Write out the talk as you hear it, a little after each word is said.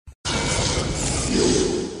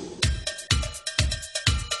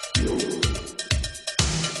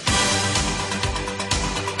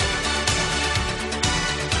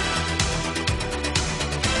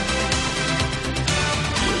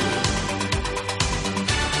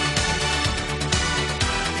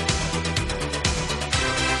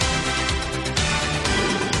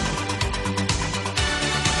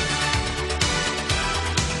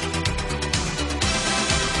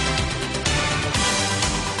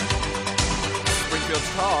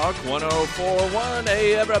Talk 104.1.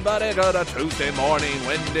 Hey, everybody, got a Tuesday morning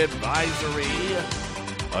wind advisory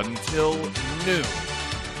until noon.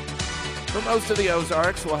 For most of the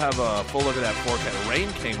Ozarks, we'll have a full look at that forecast.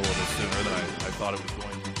 Rain came a little sooner than I thought it was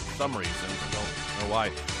going to for some reason. I don't know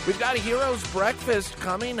why. We've got a Heroes Breakfast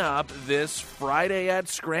coming up this Friday at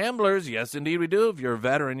Scramblers. Yes, indeed we do. If you're a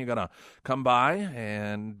veteran, you're going to come by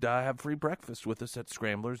and have free breakfast with us at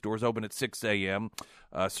Scramblers. Doors open at 6 a.m.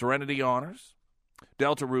 Serenity Honors,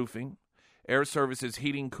 Delta Roofing, Air Services,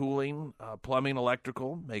 Heating, Cooling, Plumbing,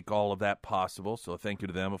 Electrical, make all of that possible. So thank you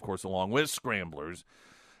to them, of course, along with Scramblers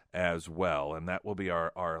as well. And that will be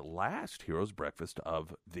our last Heroes Breakfast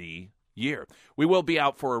of the year. We will be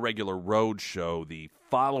out for a regular road show the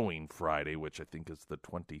following Friday, which I think is the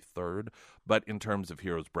 23rd. But in terms of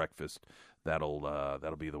Heroes Breakfast,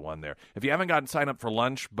 that'll be the one there. If you haven't gotten signed up for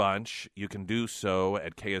Lunch Bunch, you can do so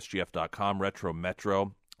at ksgf.com. Retro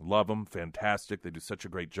Metro, love them, fantastic. They do such a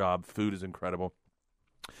great job. Food is incredible.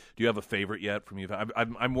 Do you have a favorite yet from you?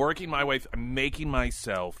 I'm working my way. I'm making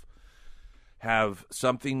myself have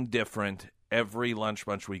something different every lunch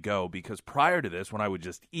bunch we go, because prior to this, when I would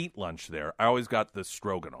just eat lunch there, I always got the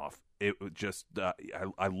stroganoff. It would just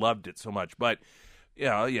I loved it so much. But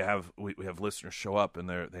yeah, we have listeners show up and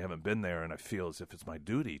they haven't been there, and I feel as if it's my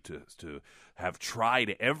duty to have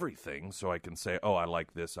tried everything so I can say, oh, I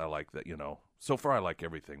like this, I like that. So far I like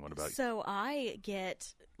everything. What about you? So I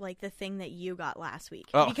get like the thing that you got last week,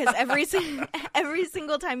 Oh. because every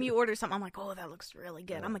single time you order something, I'm like, oh, that looks really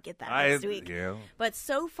good. I'm gonna get that next week. Yeah. But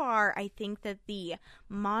so far, I think that the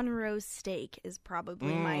Monroe steak is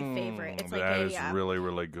probably my favorite. It's like that is really,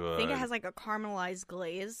 really good. I think it has like a caramelized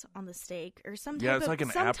glaze on the steak or some type Yeah, it's of, like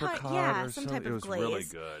an apricot yeah, or some something. type of It was glaze. really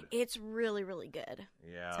good. It's really, really good.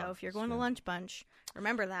 Yeah. So if you're going to Lunch Bunch,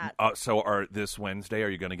 remember that. So this Wednesday, are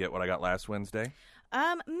you going to get what I got last Wednesday?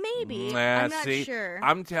 Maybe. I'm not sure.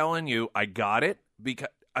 I'm telling you, I got it because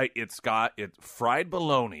it's fried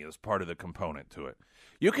bologna as part of the component to it.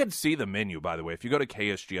 You can see the menu, by the way. If you go to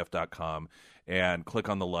ksgf.com and click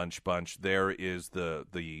on the Lunch Bunch, there is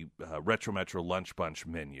the Retro Metro Lunch Bunch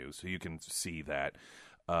menu, so you can see that.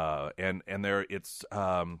 And there it's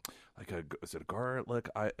is it a garlic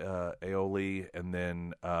aioli, and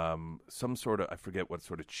then some sort of, I forget what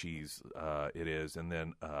sort of cheese it is, and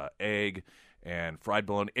then egg and fried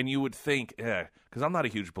bologna. And you would think, because I'm not a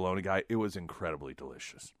huge bologna guy, it was incredibly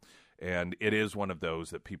delicious. And it is one of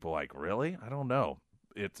those that people like, really? I don't know.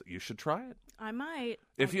 You should try it. I might.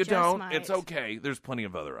 If you don't, it's okay. There's plenty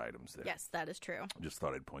of other items there. Yes, that is true. Just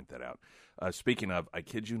thought I'd point that out. Speaking of, I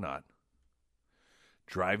kid you not,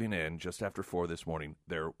 driving in just after 4 this morning,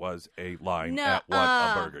 there was a line at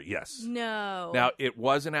a burger. Yes. No. Now, it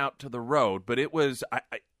wasn't out to the road, but it was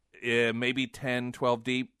maybe 10, 12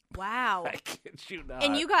 deep. Wow. I kid you not.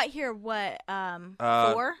 And you got here, what,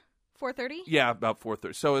 4:30? Yeah, about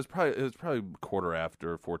 4:30. So it was probably quarter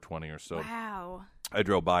after 4:20 or so. Wow. I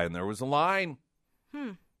drove by and there was a line.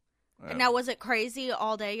 Now, was it crazy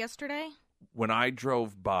all day yesterday? When I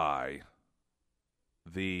drove by,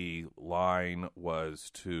 the line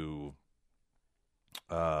was to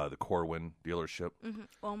the Corwin dealership. Mm-hmm.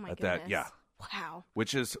 Oh, my At goodness. that, yeah. Wow.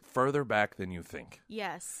 Which is further back than you think.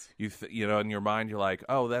 Yes. In your mind, you're like,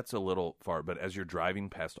 oh, that's a little far. But as you're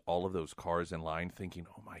driving past all of those cars in line, thinking,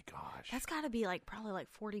 oh, my gosh. That's got to be probably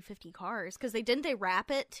 40, 50 cars. Because didn't they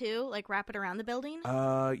wrap it, too? Wrap it around the building?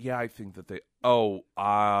 Yeah, I think that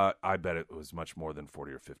I bet it was much more than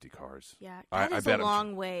 40 or 50 cars. Yeah, that is a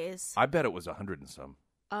long ways. I bet it was 100 and some.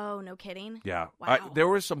 Oh, no kidding? Yeah. Wow. There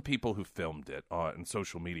were some people who filmed it on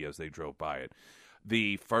social media as they drove by it.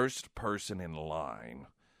 The first person in line,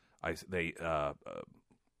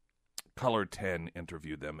 Color 10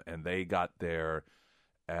 interviewed them, and they got there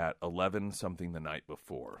at 11-something the night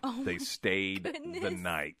before. Oh, they stayed goodness. the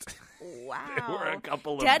night. Wow. There were a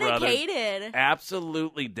couple of dedicated. brothers.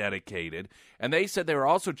 Absolutely dedicated. And they said they were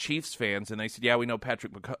also Chiefs fans, and they said, yeah, we know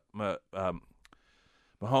Patrick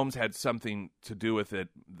Mahomes had something to do with it,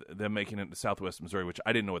 them making it to Southwest Missouri, which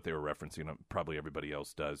I didn't know what they were referencing. Probably everybody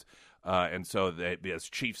else does. And so as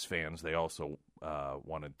Chiefs fans, they also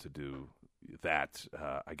wanted to do that,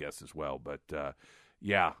 I guess, as well. But,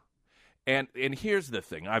 yeah. And here's the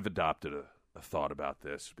thing. I've adopted a thought about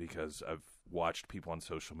this because I've watched people on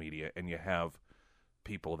social media, and you have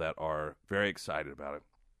people that are very excited about it,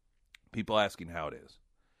 people asking how it is.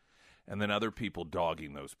 And then other people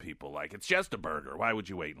dogging those people like, it's just a burger. Why would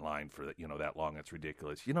you wait in line for that long? It's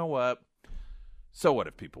ridiculous. You know what? So what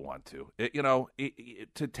if people want to?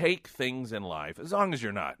 To take things in life, as long as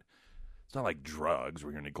it's not like drugs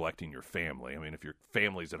where you're neglecting your family. I mean, if your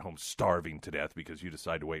family's at home starving to death because you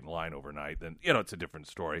decide to wait in line overnight, then, it's a different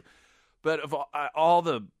story. But of all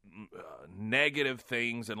the negative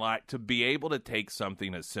things, and like to be able to take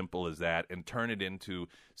something as simple as that and turn it into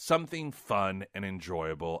something fun and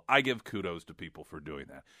enjoyable, I give kudos to people for doing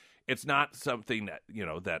that. It's not something that,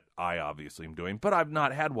 that I obviously am doing, but I've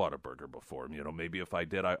not had Whataburger before. Maybe if I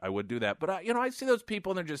did, I would do that. But, I see those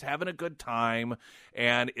people and they're just having a good time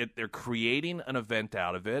and they're creating an event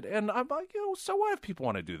out of it. And I'm like, so what if people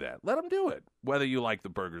want to do that? Let them do it, whether you like the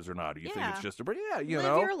burgers or not. Or you think it's just a burger. Yeah,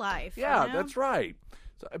 Live your life. Yeah, that's right.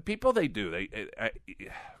 So people, they do. They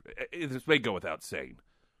go without saying.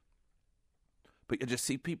 But you just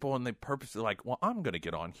see people and they purposely like, well, I'm going to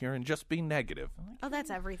get on here and just be negative. Oh, that's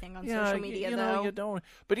everything on social media, though. You don't.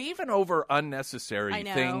 But even over unnecessary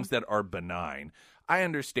things that are benign, I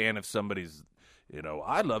understand if somebody's,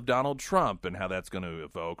 I love Donald Trump and how that's going to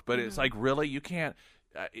evoke. But it's like, really, you can't.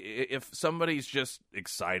 If somebody's just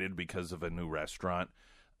excited because of a new restaurant,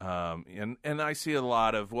 and I see a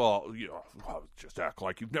lot of, just act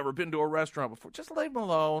like you've never been to a restaurant before. Just leave them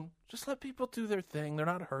alone. Just let people do their thing. They're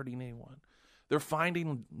not hurting anyone. They're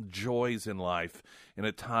finding joys in life in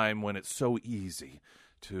a time when it's so easy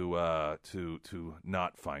to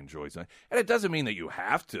not find joys. And it doesn't mean that you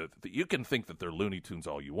have to. That you can think that they're Looney Tunes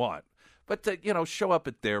all you want, but to show up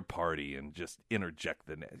at their party and just interject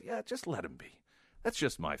just let them be. That's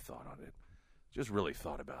just my thought on it. Just really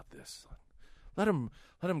thought about this. Let them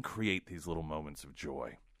create these little moments of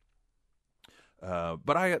joy.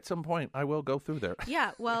 But at some point, I will go through there.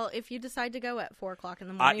 Yeah, well, if you decide to go at 4 o'clock in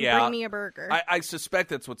the morning, bring me a burger. I suspect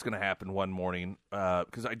that's what's going to happen one morning,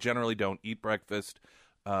 because I generally don't eat breakfast.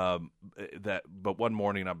 But one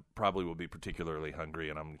morning, I probably will be particularly hungry,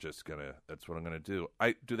 and that's what I'm going to do.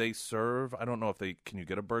 Do they serve? I don't know if can you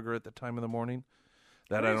get a burger at the time of the morning?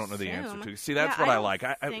 That I don't know the answer to. See, that's what I like.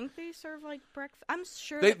 I think they serve like breakfast. I'm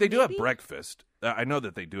sure they do have breakfast. I know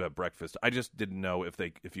that they do have breakfast. I just didn't know if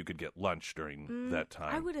you could get lunch during that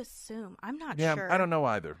time. I would assume. I'm not sure. Yeah, I don't know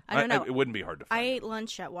either. I don't know. It wouldn't be hard to find. I ate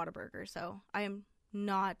lunch at Whataburger, so I am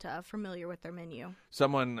not familiar with their menu.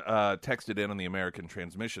 Someone texted in on the American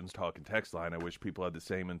Transmissions talk and text line, I wish people had the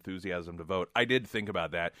same enthusiasm to vote. I did think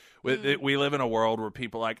about that. We live in a world where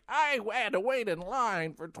people are like, I had to wait in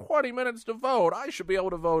line for 20 minutes to vote. I should be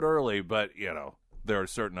able to vote early. But, there are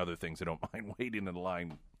certain other things I don't mind waiting in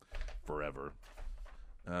line forever.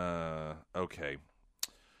 Okay.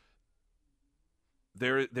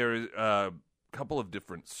 There are couple of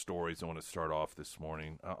different stories I want to start off this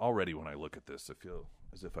morning. Already when I look at this, I feel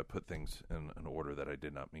as if I put things in an order that I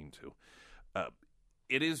did not mean to.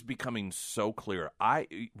 It is becoming so clear.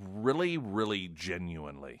 I really, really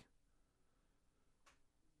genuinely,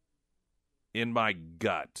 in my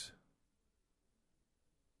gut,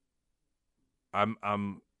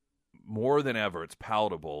 I'm more than ever, it's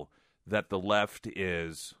palatable that the left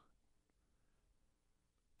is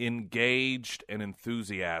engaged and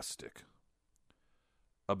enthusiastic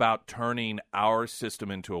about turning our system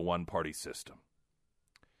into a one-party system.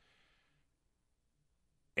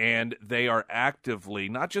 And they are actively,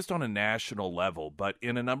 not just on a national level, but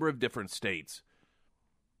in a number of different states,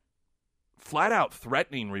 flat out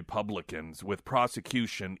threatening Republicans with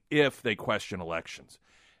prosecution if they question elections.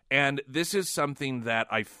 And this is something that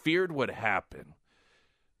I feared would happen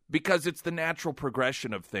because it's the natural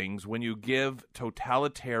progression of things when you give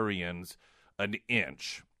totalitarians an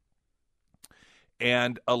inch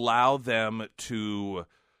and allow them to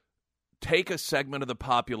take a segment of the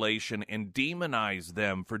population and demonize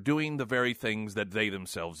them for doing the very things that they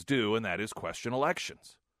themselves do, and that is question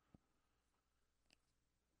elections.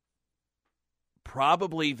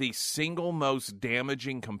 Probably the single most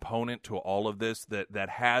damaging component to all of this that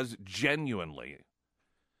has genuinely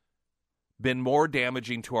been more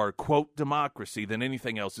damaging to our, quote, democracy than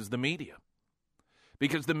anything else is the media.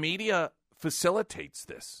 Because the media facilitates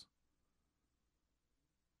this.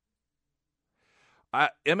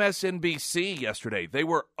 MSNBC yesterday, they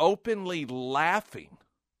were openly laughing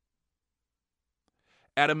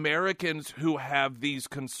at Americans who have these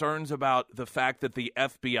concerns about the fact that the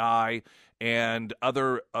FBI and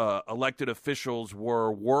other elected officials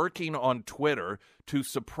were working on Twitter to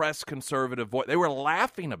suppress conservative voice. They were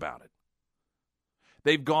laughing about it.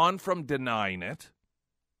 They've gone from denying it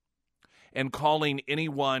and calling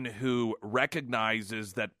anyone who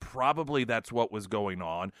recognizes that probably that's what was going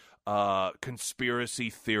on, conspiracy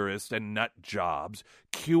theorists and nut jobs,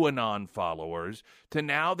 QAnon followers, to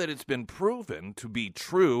now that it's been proven to be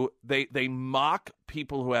true, they mock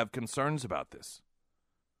people who have concerns about this.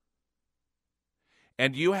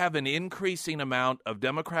 And you have an increasing amount of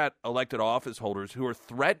Democrat elected office holders who are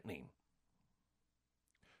threatening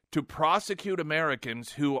to prosecute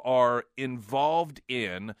Americans who are involved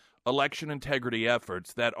in election integrity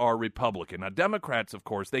efforts that are Republican. Now, Democrats, of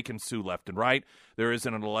course, they can sue left and right. There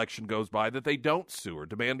isn't an election goes by that they don't sue or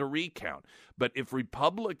demand a recount. But if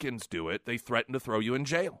Republicans do it, they threaten to throw you in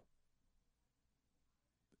jail.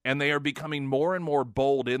 And they are becoming more and more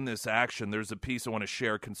bold in this action. There's a piece I want to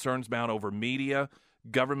share. Concerns mount over media,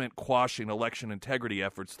 government quashing election integrity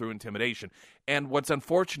efforts through intimidation. And what's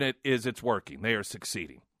unfortunate is it's working. They are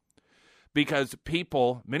succeeding. Because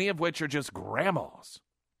people, many of which are just grandmas,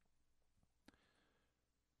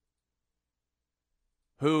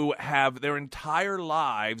 who have their entire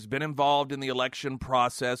lives been involved in the election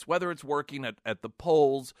process, whether it's working at the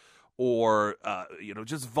polls or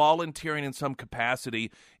just volunteering in some capacity.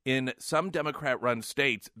 In some Democrat-run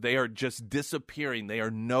states, they are just disappearing. They are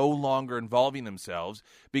no longer involving themselves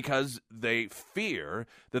because they fear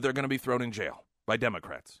that they're going to be thrown in jail by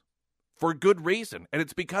Democrats for good reason. And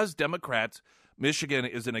it's because Democrats, Michigan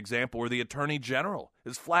is an example where the Attorney General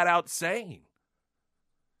is flat out saying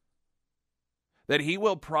that he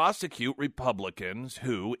will prosecute Republicans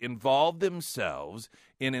who involve themselves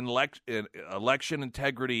in election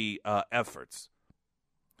integrity efforts.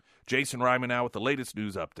 Jason Ryman now with the latest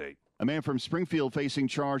news update. A man from Springfield facing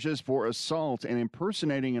charges for assault and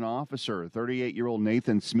impersonating an officer. 38-year-old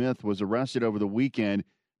Nathan Smith was arrested over the weekend.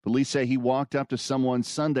 Police say he walked up to someone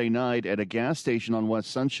Sunday night at a gas station on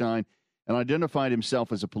West Sunshine and identified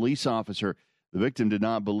himself as a police officer. The victim did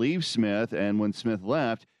not believe Smith, and when Smith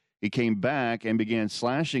left, he came back and began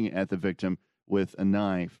slashing at the victim with a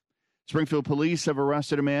knife. Springfield police have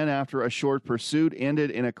arrested a man after a short pursuit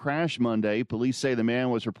ended in a crash Monday. Police say the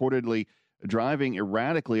man was reportedly driving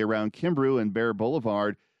erratically around Kimbrough and Bear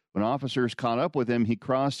Boulevard. When officers caught up with him, he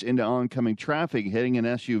crossed into oncoming traffic, hitting an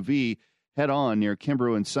SUV head-on near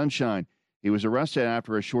Kimbrough and Sunshine. He was arrested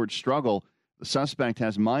after a short struggle. The suspect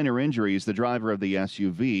has minor injuries. The driver of the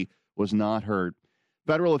SUV was not hurt.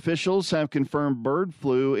 Federal officials have confirmed bird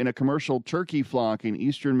flu in a commercial turkey flock in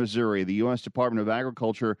eastern Missouri. The U.S. Department of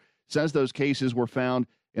Agriculture says those cases were found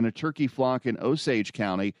in a turkey flock in Osage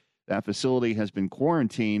County. That facility has been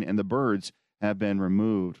quarantined and the birds have been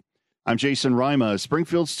removed. I'm Jason Rima,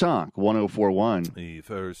 Springfield's Talk 104.1. The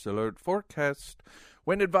first alert forecast.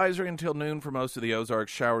 Wind advisory until noon for most of the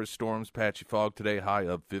Ozarks. Showers, storms, patchy fog today, high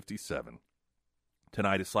of 57.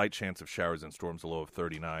 Tonight, a slight chance of showers and storms, a low of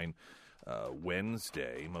 39.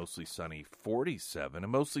 Wednesday, mostly sunny, 47,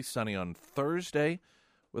 and mostly sunny on Thursday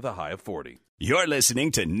with a high of 40. You're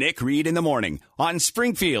listening to Nick Reed in the Morning on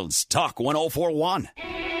Springfield's Talk 104.1.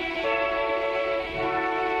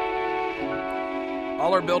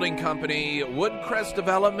 Aller Building Company, Woodcrest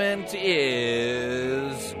Development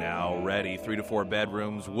is now ready. 3 to 4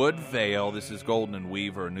 bedrooms, Woodvale. This is Golden and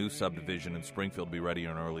Weaver, a new subdivision in Springfield, will be ready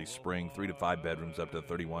in early spring. 3 to 5 bedrooms up to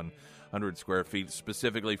 3,100 square feet.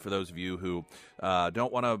 Specifically for those of you who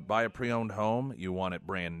don't want to buy a pre-owned home, you want it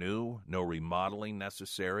brand new, no remodeling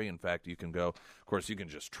necessary. In fact, you can go, of course, you can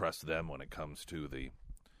just trust them when it comes to the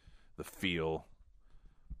feel,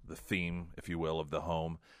 the theme, if you will, of the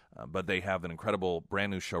home. But they have an incredible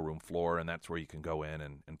brand new showroom floor, and that's where you can go in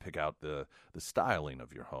and pick out the styling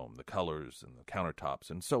of your home, the colors and the countertops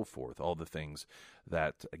and so forth, all the things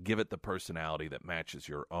that give it the personality that matches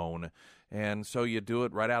your own. And so you do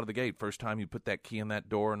it right out of the gate. First time you put that key in that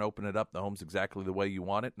door and open it up, the home's exactly the way you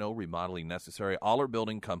want it. No remodeling necessary. Aller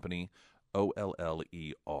Building Company,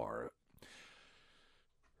 OLLER.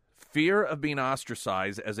 Fear of being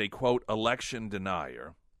ostracized as a, quote, election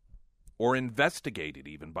denier, or investigated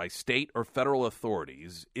even by state or federal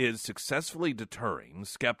authorities, is successfully deterring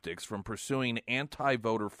skeptics from pursuing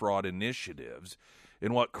anti-voter fraud initiatives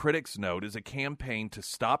in what critics note is a campaign to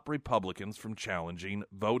stop Republicans from challenging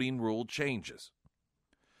voting rule changes.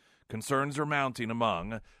 Concerns are mounting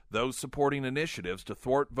among those supporting initiatives to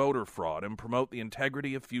thwart voter fraud and promote the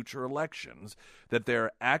integrity of future elections that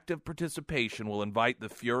their active participation will invite the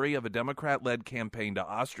fury of a Democrat-led campaign to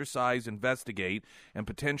ostracize, investigate, and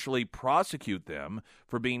potentially prosecute them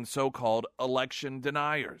for being so-called election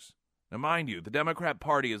deniers. Now, mind you, the Democrat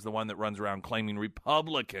Party is the one that runs around claiming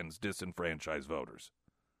Republicans disenfranchise voters.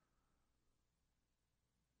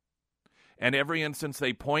 And every instance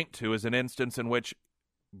they point to is an instance in which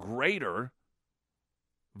greater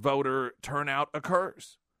voter turnout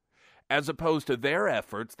occurs, as opposed to their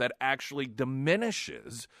efforts that actually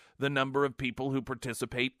diminishes the number of people who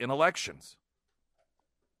participate in elections.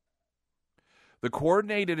 The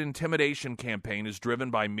coordinated intimidation campaign is driven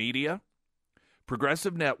by media,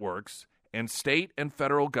 progressive networks, and state and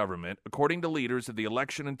federal government, according to leaders of the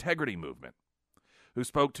election integrity movement. who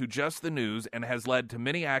spoke to Just the News and has led to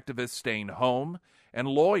many activists staying home and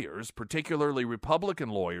lawyers, particularly Republican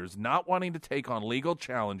lawyers, not wanting to take on legal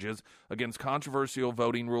challenges against controversial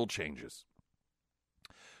voting rule changes.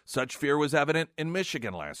 Such fear was evident in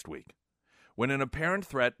Michigan last week, when an apparent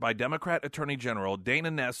threat by Democrat Attorney General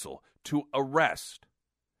Dana Nessel to arrest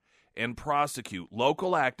and prosecute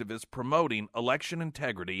local activists promoting election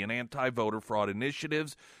integrity and anti-voter fraud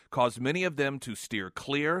initiatives caused many of them to steer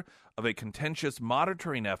clear of a contentious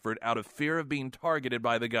monitoring effort out of fear of being targeted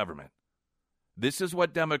by the government. This is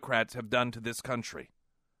what Democrats have done to this country.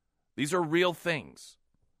 These are real things.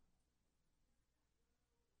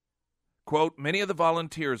 Quote, many of the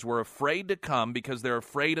volunteers were afraid to come because they're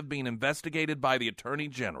afraid of being investigated by the Attorney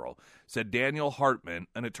General, said Daniel Hartman,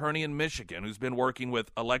 an attorney in Michigan who's been working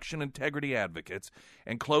with election integrity advocates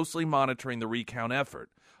and closely monitoring the recount effort.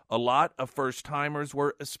 A lot of first-timers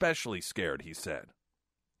were especially scared, he said.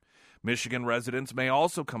 Michigan residents may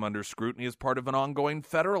also come under scrutiny as part of an ongoing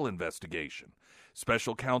federal investigation.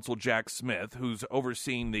 Special counsel Jack Smith, who's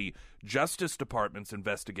overseeing the Justice Department's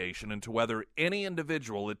investigation into whether any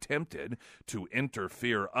individual attempted to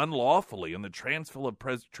interfere unlawfully in the transfer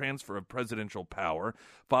of presidential power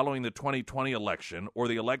following the 2020 election or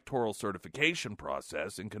the electoral certification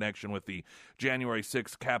process in connection with the January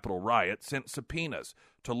 6th Capitol riot, sent subpoenas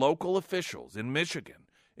to local officials in Michigan,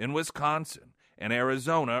 in Wisconsin, and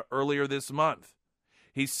Arizona earlier this month.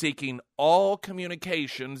 He's seeking all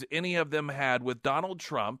communications any of them had with Donald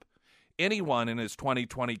Trump, anyone in his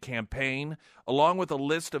 2020 campaign, along with a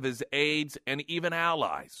list of his aides and even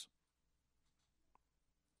allies.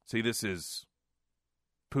 See, this is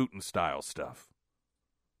Putin-style stuff.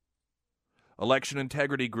 Election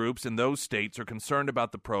integrity groups in those states are concerned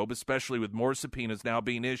about the probe, especially with more subpoenas now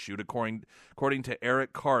being issued, according to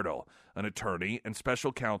Eric Cardle, an attorney and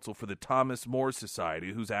special counsel for the Thomas More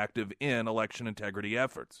Society, who's active in election integrity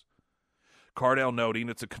efforts. Cardle noting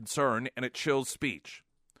it's a concern and it chills speech.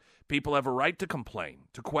 People have a right to complain,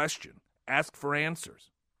 to question, ask for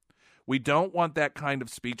answers. We don't want that kind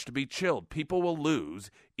of speech to be chilled. People will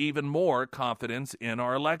lose even more confidence in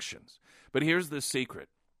our elections. But here's the secret.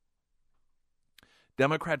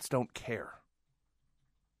 Democrats don't care.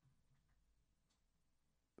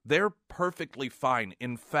 They're perfectly fine.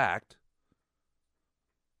 In fact,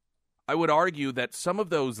 I would argue that some of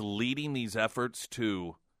those leading these efforts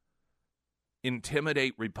to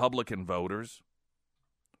intimidate Republican voters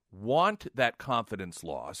want that confidence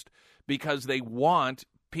lost because they want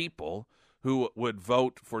people who would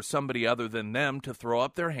vote for somebody other than them to throw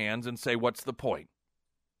up their hands and say, what's the point?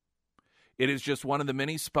 It is just one of the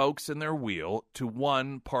many spokes in their wheel to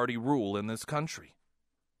one-party rule in this country.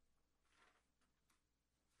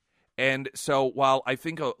 And so while I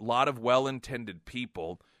think a lot of well-intended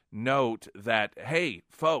people note that, hey,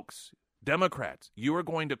 folks, Democrats, you are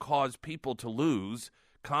going to cause people to lose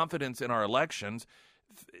confidence in our elections,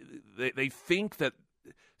 they think that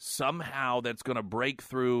somehow that's going to break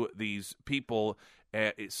through these people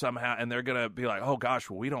somehow, and they're going to be like, oh, gosh,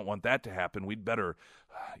 well, we don't want that to happen. We'd better,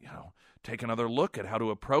 take another look at how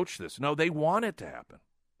to approach this. No, they want it to happen.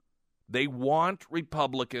 They want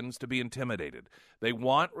Republicans to be intimidated. They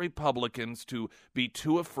want Republicans to be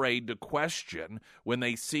too afraid to question when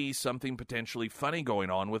they see something potentially funny going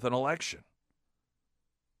on with an election.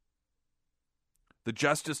 The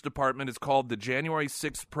Justice Department has called the January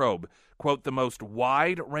 6th probe, quote, the most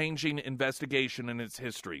wide-ranging investigation in its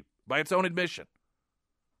history, by its own admission.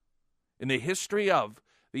 In the history of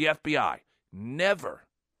the FBI, never,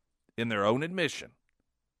 in their own admission,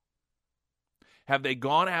 have they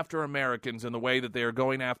gone after Americans in the way that they are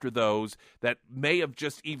going after those that may have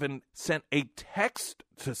just even sent a text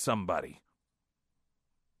to somebody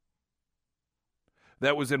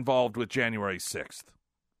that was involved with January 6th.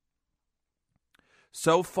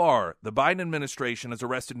 So far, the Biden administration has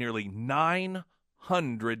arrested nearly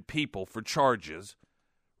 900 people for charges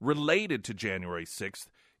related to January 6th,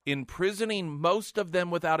 imprisoning most of them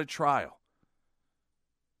without a trial.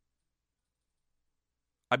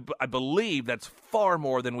 I believe that's far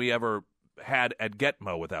more than we ever had at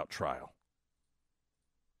Gitmo without trial.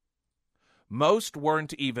 Most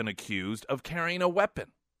weren't even accused of carrying a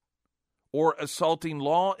weapon or assaulting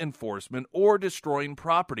law enforcement or destroying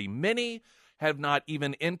property. Many have not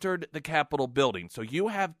even entered the Capitol building. So you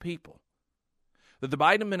have people that the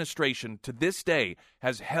Biden administration to this day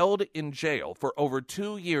has held in jail for over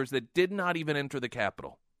 2 years that did not even enter the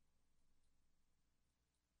Capitol.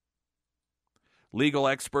 Legal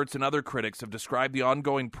experts and other critics have described the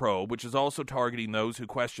ongoing probe, which is also targeting those who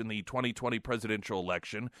question the 2020 presidential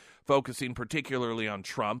election, focusing particularly on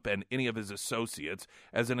Trump and any of his associates,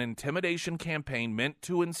 as an intimidation campaign meant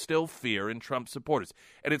to instill fear in Trump supporters.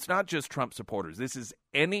 And it's not just Trump supporters. This is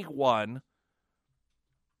anyone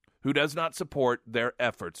who does not support their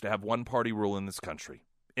efforts to have one-party rule in this country.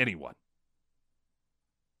 Anyone.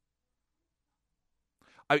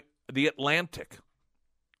 The Atlantic,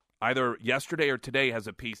 either yesterday or today, has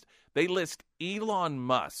a piece. They list Elon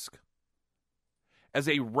Musk as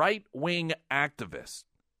a right-wing activist.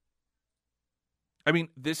 I mean,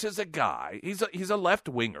 this is a guy, he's a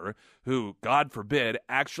left-winger who, God forbid,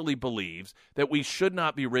 actually believes that we should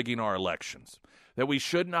not be rigging our elections, that we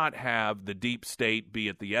should not have the deep state, be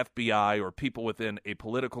it the FBI or people within a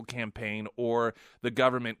political campaign or the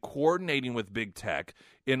government coordinating with big tech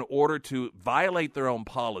in order to violate their own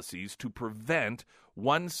policies to prevent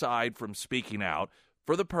one side from speaking out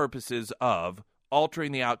for the purposes of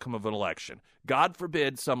altering the outcome of an election. God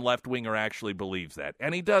forbid some left-winger actually believes that,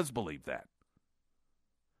 and he does believe that.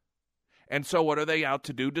 And so what are they out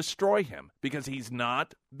to do? Destroy him, because he's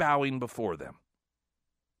not bowing before them.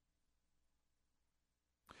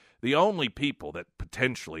 The only people that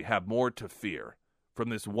potentially have more to fear from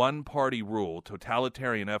this one-party rule,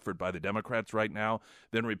 totalitarian effort by the Democrats right now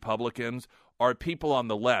than Republicans are people on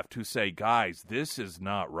the left who say, guys, this is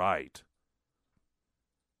not right.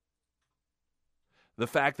 The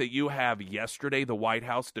fact that you have yesterday the White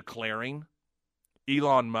House declaring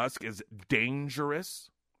Elon Musk is dangerous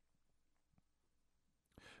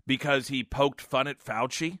because he poked fun at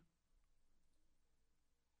Fauci.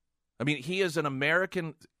 I mean, he is an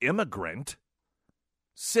American immigrant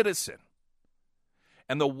citizen.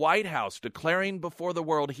 And the White House declaring before the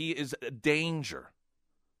world he is a danger.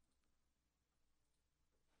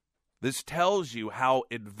 This tells you how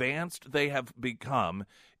advanced they have become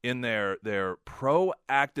in their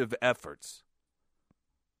proactive efforts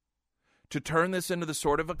to turn this into the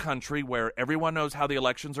sort of a country where everyone knows how the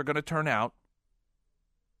elections are going to turn out.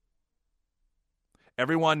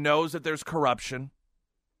 Everyone knows that there's corruption.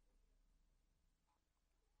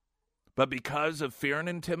 But because of fear and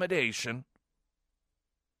intimidation,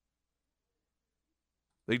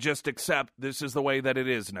 they just accept this is the way that it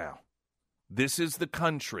is now. This is the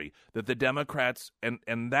country that the Democrats and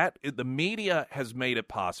that the media has made it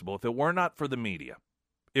possible. If it were not for the media,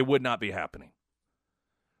 it would not be happening.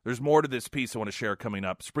 There's more to this piece I want to share coming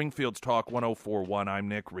up. Springfield's Talk 104.1. I'm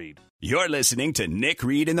Nick Reed. You're listening to Nick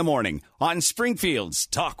Reed in the Morning on Springfield's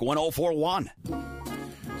Talk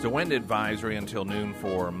 104.1. So wind advisory until noon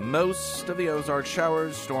for most of the Ozark.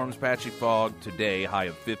 Showers, storms, patchy fog today, high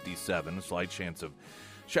of 57. Slight chance of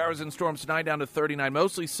showers and storms tonight, down to 39.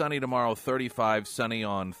 Mostly sunny tomorrow, 35. Sunny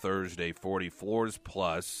on Thursday, 40. Floors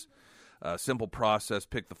plus. Simple process.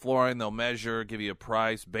 Pick the flooring. They'll measure, give you a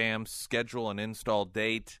price, bam, schedule an install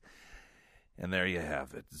date. And there you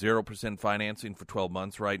have it. 0% financing for 12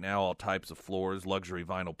 months right now. All types of floors, luxury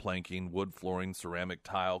vinyl planking, wood flooring, ceramic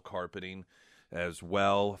tile, carpeting as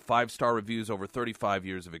well. 5-star reviews, over 35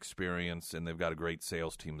 years of experience, and they've got a great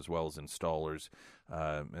sales team as well as installers.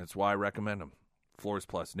 That's why I recommend them. Floors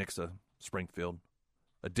Plus, Nixa, Springfield.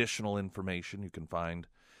 Additional information you can find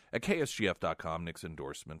at ksgf.com, Nixa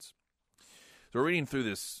endorsements. So we're reading through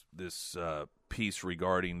this piece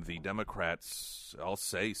regarding the Democrats', I'll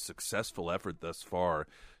say, successful effort thus far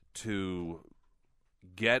to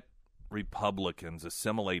get Republicans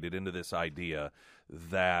assimilated into this idea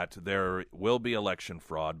that there will be election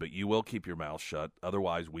fraud, but you will keep your mouth shut,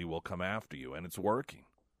 otherwise we will come after you, and it's working.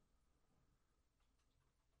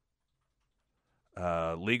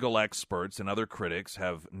 Legal experts and other critics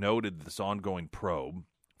have noted this ongoing probe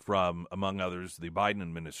from, among others, the Biden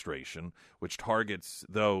administration, which targets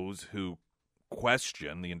those who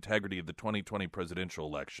question the integrity of the 2020 presidential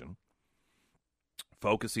election,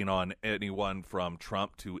 focusing on anyone from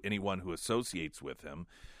Trump to anyone who associates with him,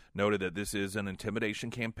 noted that this is an intimidation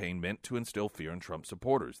campaign meant to instill fear in Trump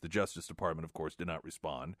supporters. The Justice Department, of course, did not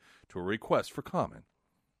respond to a request for comment.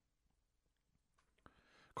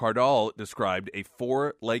 Cardall described a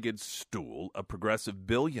four-legged stool of progressive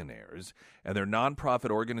billionaires and their nonprofit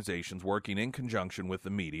organizations working in conjunction with the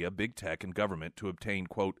media, big tech, and government to obtain,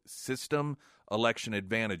 quote, system election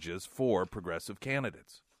advantages for progressive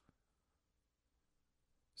candidates.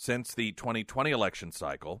 Since the 2020 election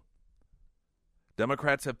cycle,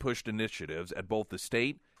 Democrats have pushed initiatives at both the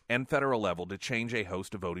state and federal level to change a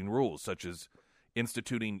host of voting rules, such as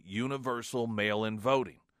instituting universal mail-in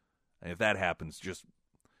voting. And if that happens,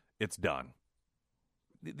 it's done.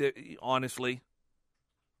 Honestly,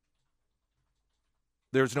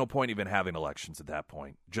 there's no point even having elections at that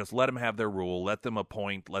point. Just let them have their rule, let them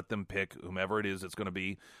appoint, let them pick whomever it is that's going to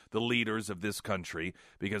be the leaders of this country,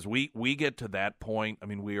 because we get to that point. I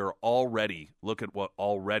mean, we are already, look at what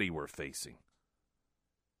already we're facing.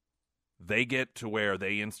 They get to where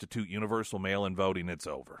they institute universal mail-in voting, it's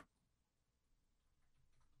over.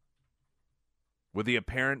 With the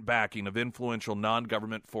apparent backing of influential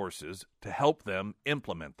non-government forces to help them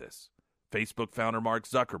implement this. Facebook founder Mark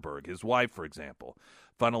Zuckerberg, his wife, for example,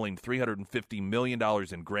 funneling $350 million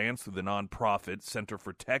in grants through the nonprofit Center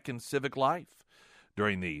for Tech and Civic Life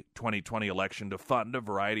during the 2020 election to fund a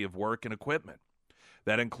variety of work and equipment.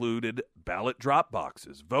 That included ballot drop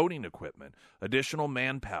boxes, voting equipment, additional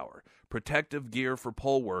manpower, protective gear for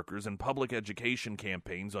poll workers, and public education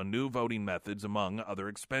campaigns on new voting methods, among other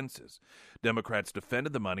expenses. Democrats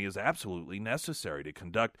defended the money as absolutely necessary to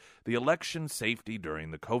conduct the election safely during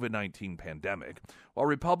the COVID-19 pandemic, while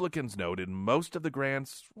Republicans noted most of the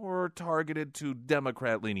grants were targeted to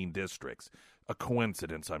Democrat-leaning districts. A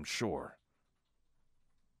coincidence, I'm sure.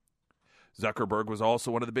 Zuckerberg was also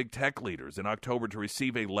one of the big tech leaders in October to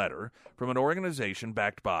receive a letter from an organization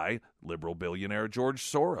backed by liberal billionaire George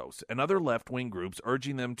Soros and other left-wing groups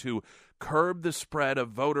urging them to curb the spread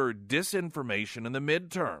of voter disinformation in the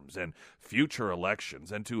midterms and future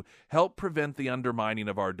elections and to help prevent the undermining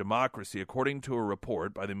of our democracy, according to a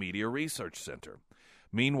report by the Media Research Center.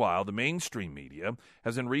 Meanwhile, the mainstream media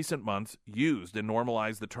has in recent months used and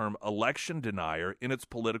normalized the term election denier in its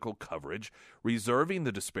political coverage, reserving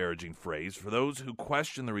the disparaging phrase for those who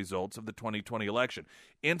question the results of the 2020 election.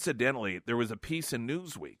 Incidentally, there was a piece in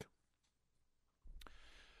Newsweek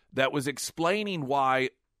that was explaining why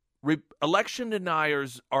election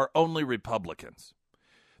deniers are only Republicans.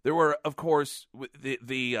 There were, of course,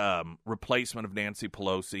 the replacement of Nancy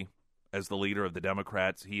Pelosi as the leader of the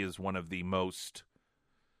Democrats. He is one of the most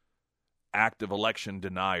active election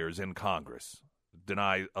deniers in Congress.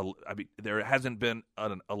 There hasn't been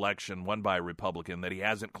an election won by a Republican that he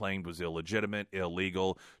hasn't claimed was illegitimate,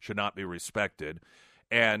 illegal, should not be respected.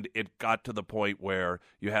 And it got to the point where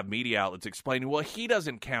you have media outlets explaining, well, he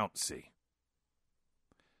doesn't count, see.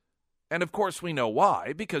 And of course we know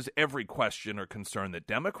why, because every question or concern that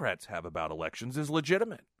Democrats have about elections is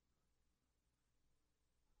legitimate.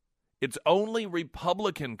 It's only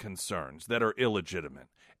Republican concerns that are illegitimate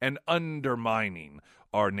and undermining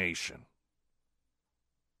our nation.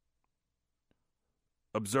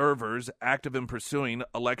 Observers active in pursuing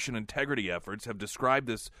election integrity efforts have described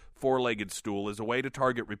this four-legged stool as a way to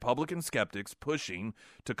target Republican skeptics pushing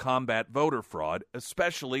to combat voter fraud,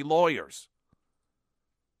 especially lawyers.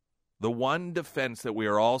 The one defense that we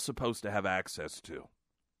are all supposed to have access to.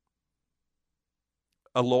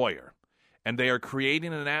 A lawyer. And they are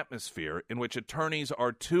creating an atmosphere in which attorneys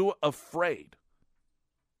are too afraid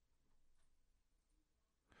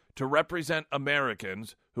to represent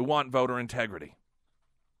Americans who want voter integrity.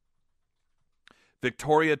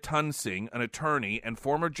 Victoria Tunsing, an attorney and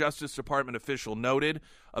former Justice Department official, noted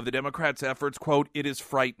of the Democrats' efforts, quote, "It is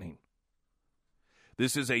frightening.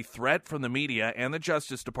 This is a threat from the media and the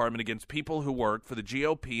Justice Department against people who work for the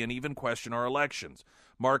GOP and even question our elections.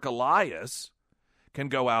 Mark Elias can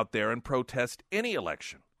go out there and protest any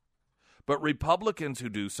election. But Republicans who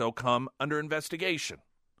do so come under investigation.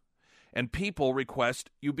 And people request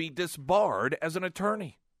you be disbarred as an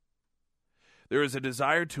attorney. There is a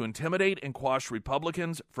desire to intimidate and quash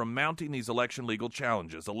Republicans from mounting these election legal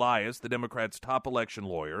challenges. Elias, the Democrats' top election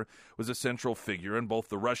lawyer, was a central figure in both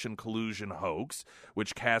the Russian collusion hoax,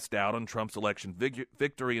 which cast doubt on Trump's election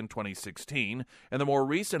victory in 2016, and the more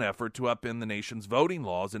recent effort to upend the nation's voting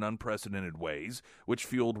laws in unprecedented ways, which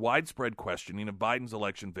fueled widespread questioning of Biden's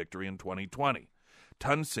election victory in 2020.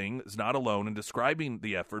 Tunsing is not alone in describing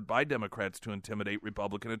the effort by Democrats to intimidate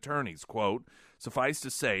Republican attorneys. Quote, "Suffice to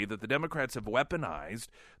say that the Democrats have weaponized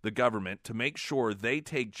the government to make sure they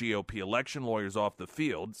take GOP election lawyers off the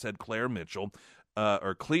field," said Cleta Mitchell,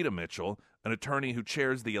 an attorney who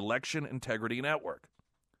chairs the Election Integrity Network.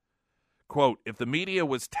 Quote, "If the media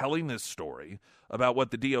was telling this story about what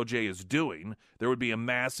the DOJ is doing, there would be a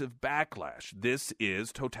massive backlash. This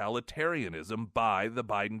is totalitarianism by the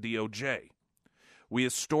Biden DOJ. We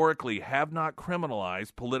historically have not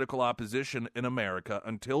criminalized political opposition in America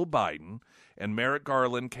until Biden and Merrick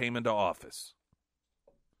Garland came into office.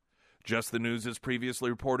 Just the News has previously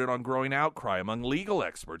reported on growing outcry among legal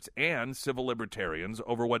experts and civil libertarians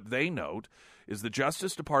over what they note is the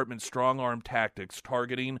Justice Department's strong-arm tactics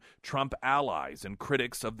targeting Trump allies and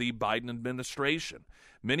critics of the Biden administration.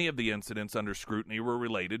 Many of the incidents under scrutiny were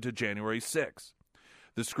related to January 6th.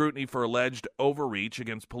 The scrutiny for alleged overreach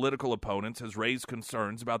against political opponents has raised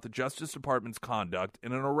concerns about the Justice Department's conduct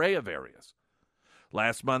in an array of areas.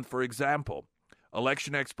 Last month, for example,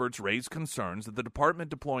 election experts raised concerns that the department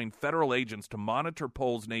deploying federal agents to monitor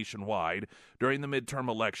polls nationwide during the midterm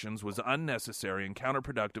elections was unnecessary and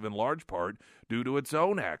counterproductive in large part due to its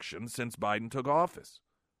own actions since Biden took office.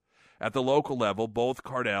 At the local level, both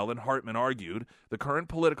Cardell and Hartman argued the current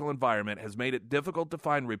political environment has made it difficult to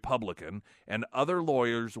find Republican and other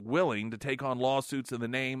lawyers willing to take on lawsuits in the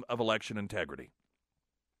name of election integrity.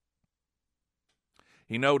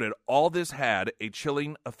 He noted all this had a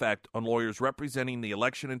chilling effect on lawyers representing the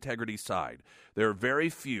election integrity side. There are very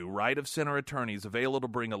few right-of-center attorneys available to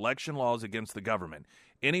bring election laws against the government.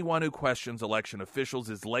 Anyone who questions election officials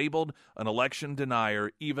is labeled an election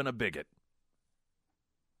denier, even a bigot.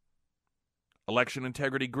 Election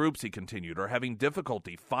integrity groups, he continued, are having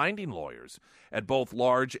difficulty finding lawyers at both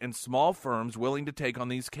large and small firms willing to take on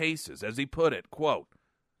these cases. As he put it, quote,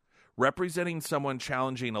 representing someone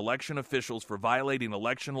challenging election officials for violating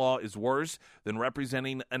election law is worse than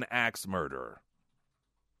representing an axe murderer.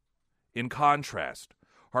 In contrast,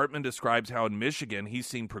 Hartman describes how in Michigan he's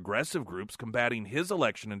seen progressive groups combating his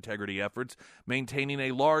election integrity efforts, maintaining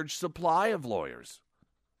a large supply of lawyers.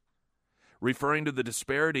 Referring to the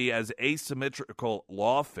disparity as asymmetrical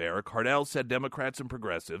lawfare, Cardell said Democrats and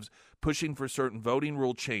progressives pushing for certain voting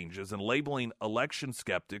rule changes and labeling election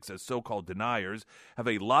skeptics as so-called deniers have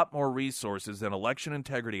a lot more resources than election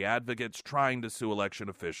integrity advocates trying to sue election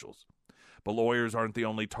officials. But lawyers aren't the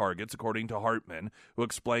only targets, according to Hartman, who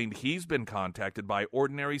explained he's been contacted by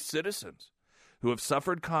ordinary citizens who have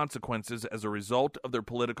suffered consequences as a result of their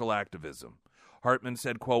political activism. Hartman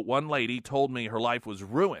said, quote, one lady told me her life was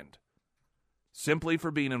ruined simply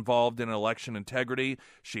for being involved in election integrity.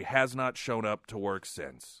 She has not shown up to work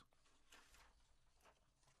since.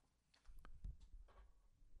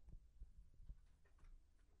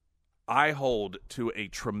 I hold to a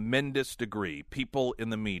tremendous degree people in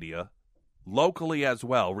the media, locally as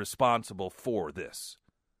well, responsible for this.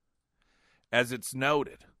 As it's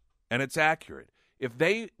noted, and it's accurate, if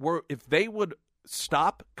they would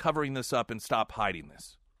stop covering this up and stop hiding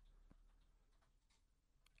this,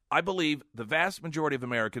 I believe the vast majority of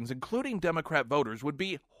Americans, including Democrat voters, would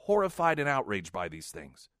be horrified and outraged by these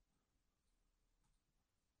things.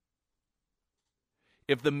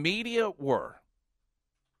 If the media were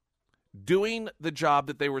doing the job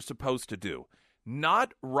that they were supposed to do,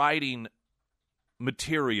 not writing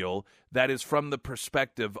material that is from the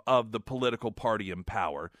perspective of the political party in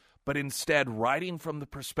power, but instead writing from the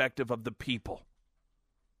perspective of the people,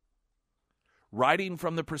 writing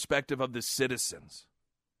from the perspective of the citizens.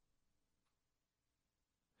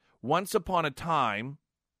 Once upon a time,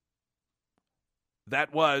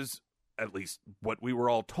 that was, at least what we were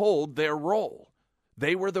all told, their role.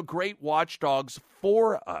 They were the great watchdogs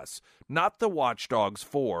for us, not the watchdogs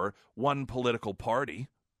for one political party.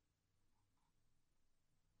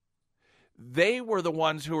 They were the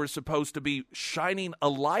ones who were supposed to be shining a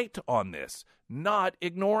light on this, not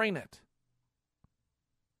ignoring it.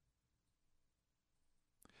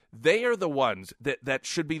 They are the ones that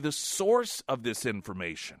should be the source of this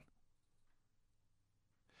information.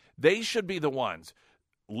 They should be the ones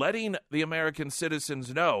letting the American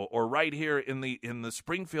citizens know, or right here in the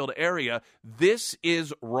Springfield area, this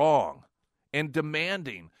is wrong, and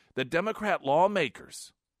demanding that Democrat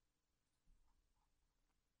lawmakers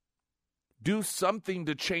do something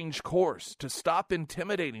to change course, to stop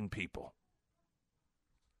intimidating people.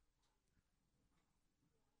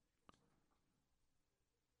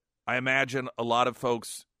 I imagine a lot of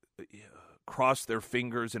folks cross their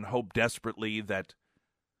fingers and hope desperately that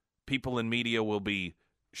people in media will be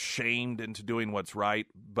shamed into doing what's right,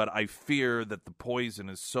 but I fear that the poison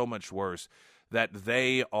is so much worse, that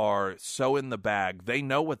they are so in the bag, they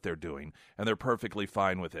know what they're doing, and they're perfectly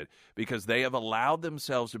fine with it, because they have allowed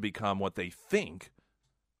themselves to become what they think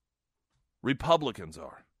Republicans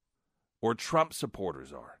are, or Trump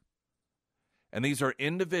supporters are. And these are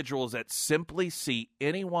individuals that simply see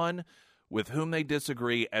anyone with whom they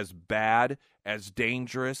disagree as bad, as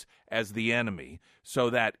dangerous, as the enemy, so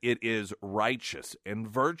that it is righteous and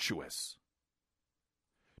virtuous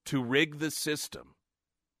to rig the system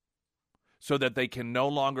so that they can no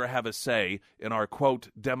longer have a say in our, quote,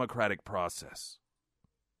 democratic process.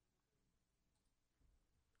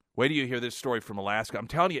 Wait till you hear this story from Alaska. I'm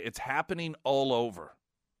telling you, it's happening all over.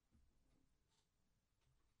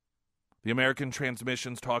 The American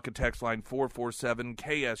Transmissions Talk and Text Line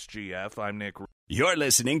 447-KSGF. I'm Nick. You're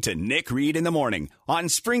listening to Nick Reed in the Morning on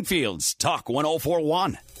Springfield's Talk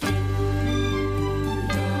 104.1.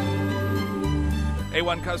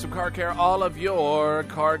 A1 Custom Car Care, all of your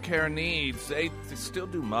car care needs. They still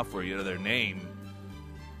do muffler, their name.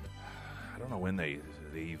 I don't know when they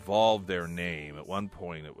They evolved their name. At one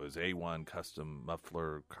point, it was A1 Custom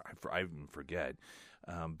Muffler. I even forget.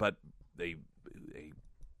 But they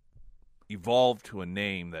evolved to a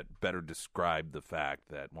name that better described the fact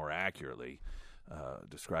that, more accurately,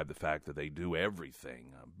 describe the fact that they do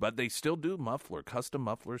everything. But they still do custom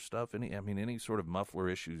muffler stuff. Any sort of muffler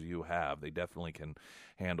issues you have, they definitely can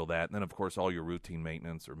handle that. And then, of course, all your routine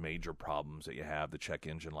maintenance or major problems that you have, the check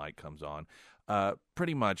engine light comes on.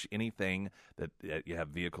 Pretty much anything that you have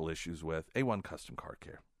vehicle issues with, A1 Custom Car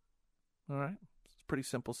Care. All right? It's pretty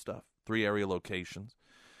simple stuff. 3 area locations.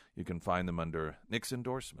 You can find them under Nick's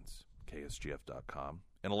Endorsements, KSGF.com.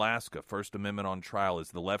 In Alaska, First Amendment on trial as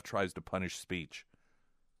the left tries to punish speech.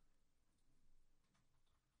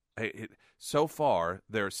 So far,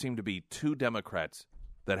 there seem to be 2 Democrats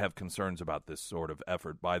that have concerns about this sort of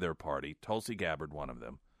effort by their party. Tulsi Gabbard, one of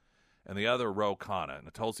them, and the other, Ro Khanna. Now,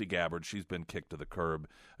 Tulsi Gabbard, she's been kicked to the curb,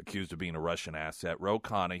 accused of being a Russian asset. Ro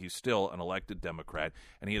Khanna, he's still an elected Democrat,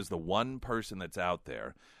 and he is the one person that's out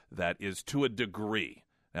there that is, to a degree.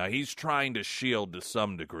 Now, he's trying to shield, to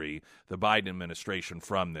some degree, the Biden administration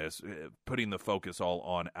from this, putting the focus all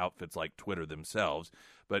on outfits like Twitter themselves.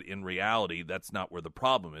 But in reality, that's not where the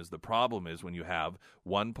problem is. The problem is when you have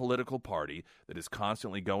one political party that is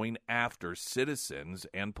constantly going after citizens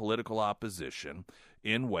and political opposition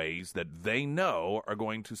in ways that they know are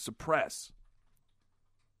going to suppress.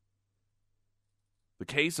 The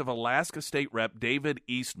case of Alaska State Rep David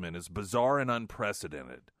Eastman is bizarre and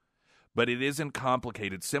unprecedented. But it isn't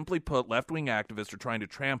complicated. Simply put, left-wing activists are trying to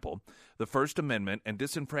trample the First Amendment and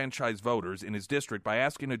disenfranchise voters in his district by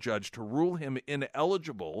asking a judge to rule him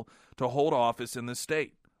ineligible to hold office in the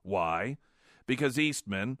state. Why? Because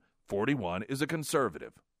Eastman, 41, is a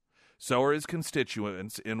conservative. So are his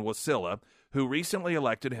constituents in Wasilla, who recently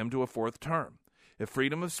elected him to a 4th term. If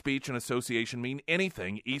freedom of speech and association mean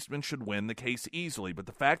anything, Eastman should win the case easily. But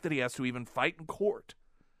the fact that he has to even fight in court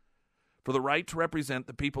for the right to represent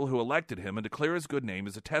the people who elected him and to clear his good name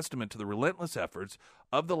is a testament to the relentless efforts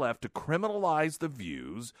of the left to criminalize the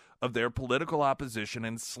views of their political opposition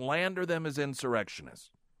and slander them as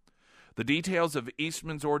insurrectionists. The details of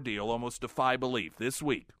Eastman's ordeal almost defy belief. This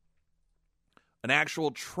week, an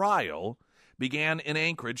actual trial began in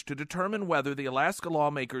Anchorage to determine whether the Alaska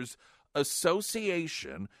lawmakers'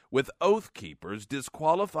 association with Oath Keepers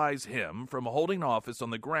disqualifies him from holding office on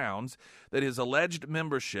the grounds that his alleged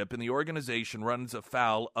membership in the organization runs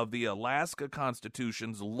afoul of the Alaska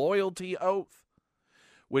Constitution's loyalty oath,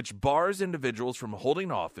 which bars individuals from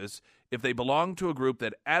holding office if they belong to a group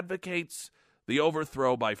that advocates the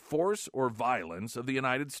overthrow by force or violence of the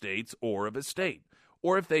United States or of a state,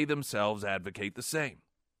 or if they themselves advocate the same.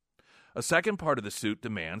 A second part of the suit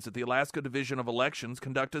demands that the Alaska Division of Elections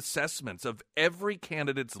conduct assessments of every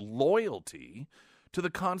candidate's loyalty to the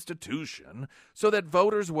Constitution so that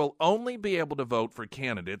voters will only be able to vote for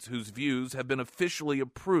candidates whose views have been officially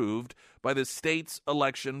approved by the state's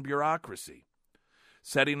election bureaucracy.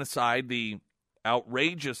 Setting aside the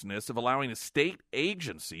outrageousness of allowing a state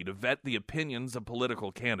agency to vet the opinions of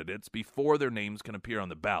political candidates before their names can appear on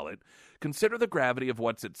the ballot, consider the gravity of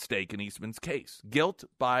what's at stake in Eastman's case: guilt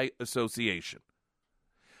by association.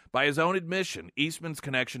 By his own admission, Eastman's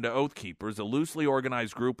connection to Oath Keepers, a loosely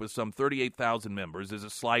organized group with some 38,000 members, is a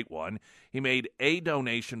slight one. He made a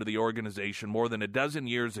donation to the organization more than a dozen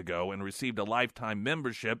years ago and received a lifetime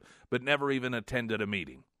membership, but never even attended a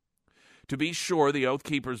meeting. To be sure, the Oath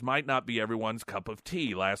Keepers might not be everyone's cup of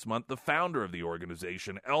tea. Last month, the founder of the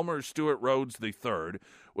organization, Elmer Stewart Rhodes III,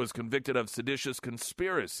 was convicted of seditious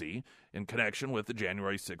conspiracy in connection with the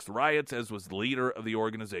January 6th riots, as was the leader of the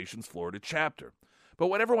organization's Florida chapter. But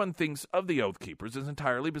what everyone thinks of the Oath Keepers is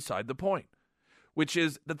entirely beside the point, which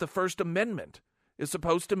is that the First Amendment is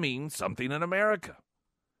supposed to mean something in America.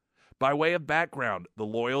 By way of background, the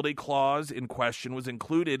loyalty clause in question was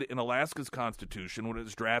included in Alaska's Constitution when it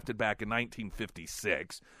was drafted back in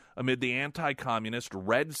 1956 amid the anti-communist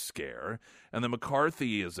Red Scare and the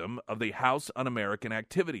McCarthyism of the House Un-American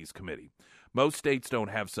Activities Committee. Most states don't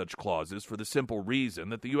have such clauses for the simple reason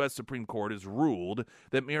that the U.S. Supreme Court has ruled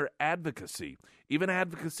that mere advocacy, even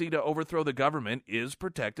advocacy to overthrow the government, is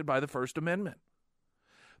protected by the First Amendment.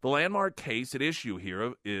 The landmark case at issue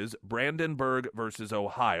here is Brandenburg versus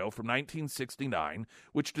Ohio from 1969,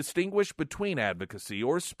 which distinguished between advocacy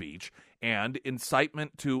or speech and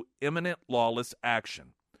incitement to imminent lawless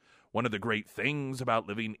action. One of the great things about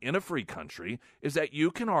living in a free country is that you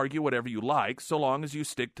can argue whatever you like so long as you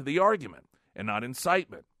stick to the argument and not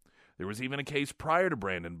incitement. There was even a case prior to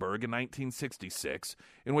Brandenburg in 1966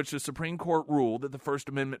 in which the Supreme Court ruled that the First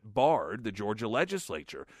Amendment barred the Georgia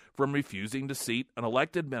legislature from refusing to seat an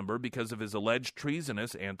elected member because of his alleged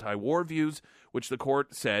treasonous anti-war views, which the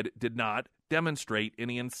court said did not demonstrate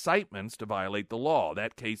any incitements to violate the law.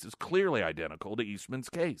 That case is clearly identical to Eastman's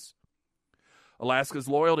case. Alaska's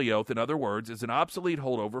loyalty oath, in other words, is an obsolete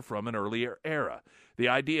holdover from an earlier era. The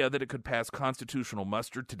idea that it could pass constitutional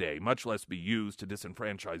muster today, much less be used to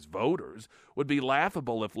disenfranchise voters, would be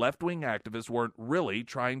laughable if left-wing activists weren't really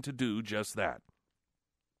trying to do just that.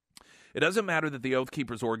 It doesn't matter that the Oath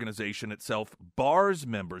Keepers organization itself bars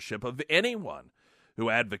membership of anyone who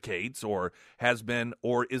advocates or has been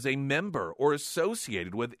or is a member or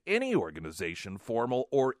associated with any organization, formal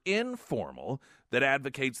or informal, that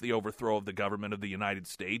advocates the overthrow of the government of the United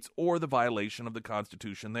States or the violation of the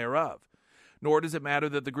Constitution thereof. Nor does it matter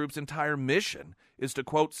that the group's entire mission is to,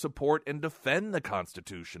 quote, support and defend the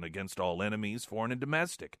Constitution against all enemies, foreign and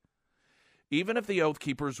domestic. Even if the Oath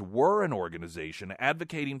Keepers were an organization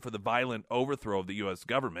advocating for the violent overthrow of the U.S.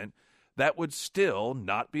 government, that would still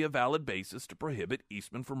not be a valid basis to prohibit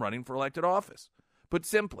Eastman from running for elected office. Put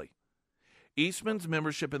simply, Eastman's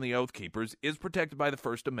membership in the Oath Keepers is protected by the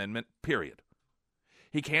First Amendment, period.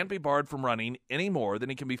 He can't be barred from running any more than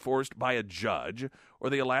he can be forced by a judge or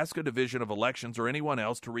the Alaska Division of Elections or anyone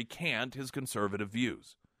else to recant his conservative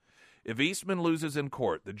views. If Eastman loses in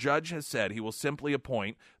court, the judge has said he will simply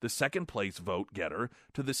appoint the second-place vote-getter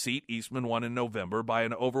to the seat Eastman won in November by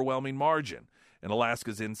an overwhelming margin. In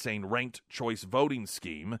Alaska's insane ranked choice voting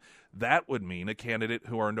scheme, that would mean a candidate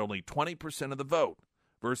who earned only 20% of the vote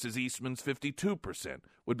versus Eastman's 52%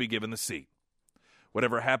 would be given the seat.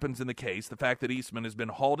 Whatever happens in the case, the fact that Eastman has been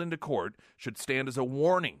hauled into court should stand as a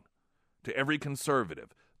warning to every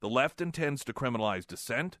conservative. The left intends to criminalize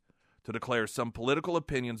dissent, to declare some political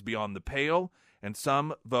opinions beyond the pale, and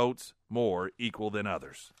some votes more equal than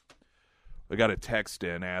others. We got a text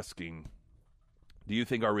in asking, do you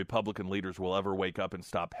think our Republican leaders will ever wake up and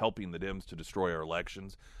stop helping the Dems to destroy our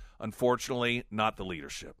elections? Unfortunately, not the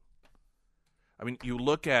leadership. I mean, you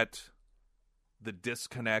look at the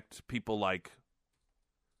disconnect, people like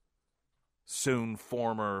soon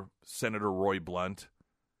former Senator Roy Blunt,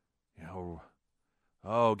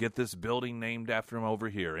 get this building named after him over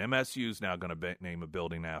here. MSU's now going to name a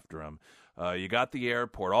building after him. You got the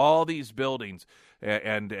airport, all these buildings,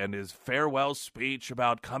 and his farewell speech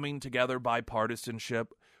about coming together bipartisanship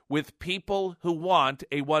with people who want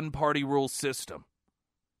a one-party rule system.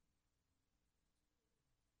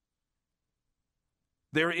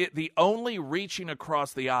 The only reaching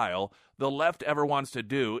across the aisle the left ever wants to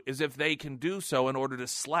do is if they can do so in order to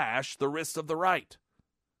slash the wrists of the right.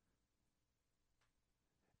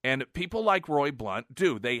 And people like Roy Blunt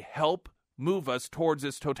they help move us towards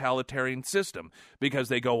this totalitarian system because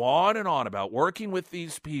they go on and on about working with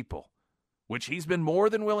these people, which he's been more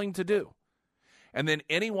than willing to do. And then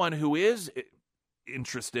anyone who is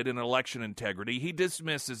interested in election integrity, he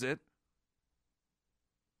dismisses it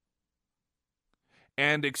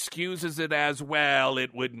and excuses it as, well,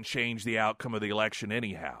 it wouldn't change the outcome of the election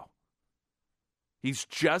anyhow. He's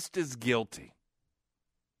just as guilty.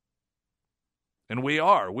 And we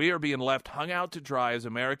are being left hung out to dry as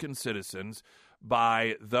American citizens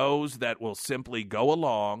by those that will simply go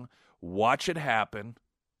along, watch it happen,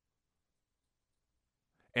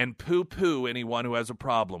 and poo-poo anyone who has a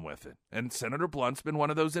problem with it. And Senator Blunt's been one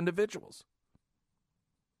of those individuals.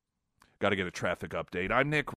 Got to get a traffic update. I'm Nick